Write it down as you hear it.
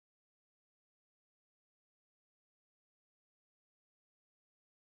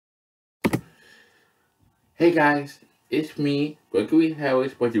Hey guys, it's me, Gregory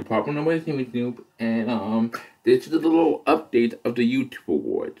Harris, but you're probably know my name is Noob, and this is a little update of the YouTube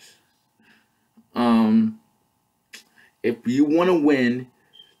Awards. Um, if you want to win,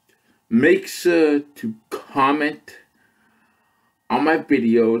 make sure to comment on my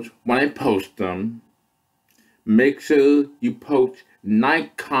videos when I post them. Make sure you post 9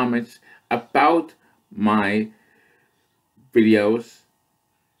 comments about my videos.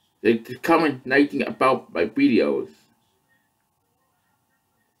 Like, comment 19 about my videos.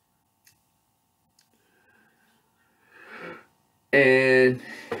 And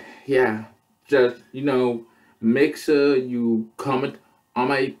yeah, just make sure you comment on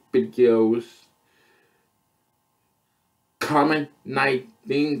my videos. Comment nice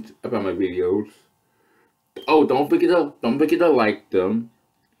things about my videos. Oh, don't forget to like them.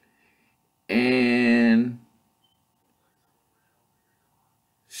 And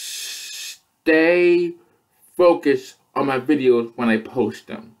stay focused on my videos when I post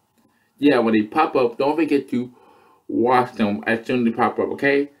them. Yeah, when they pop up, don't forget to watch them as soon as they pop up,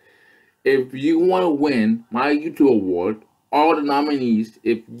 okay? If you want to win my YouTube award, all the nominees,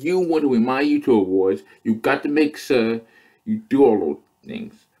 if you want to win my YouTube awards, you got to make sure you do all those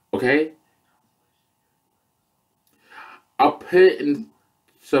things, okay? I'll put it in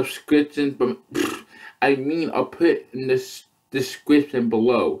subscription, but I'll put it in the description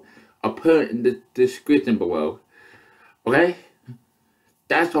below. I'll put it in the description below, okay?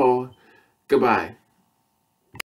 That's all. Goodbye.